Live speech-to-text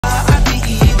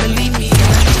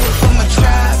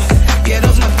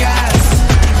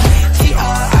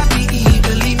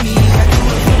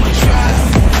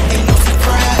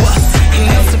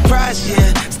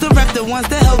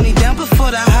held me down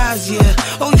before the highs, yeah.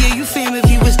 Oh yeah, you fame if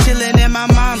you was chillin' in my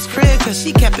mom's crib, cause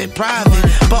she kept it private.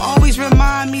 But always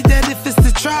remind me that if it's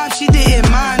the tribe, she didn't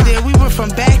mind it. We were from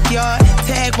backyard,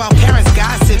 tag while parents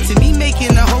gossiped. To me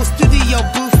making a whole studio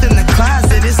booth in the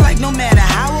closet. It's like no matter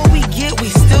how old we get, we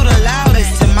still the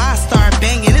loudest. Till mine start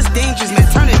banging, it's dangerous, man,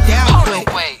 turn it down quick. Hold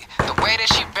on, wait, the way that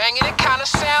she banging it kinda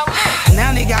sound lit.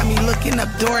 Now they got me looking up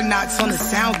door knocks on the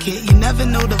sound kit. You never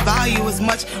know the value as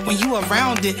much when you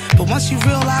around it, but once you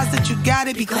realize that you got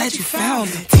it, be glad you found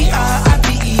it.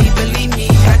 T-R-I-B-E, believe me,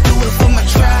 I do it for my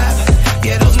tribe.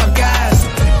 Yeah, those my guys.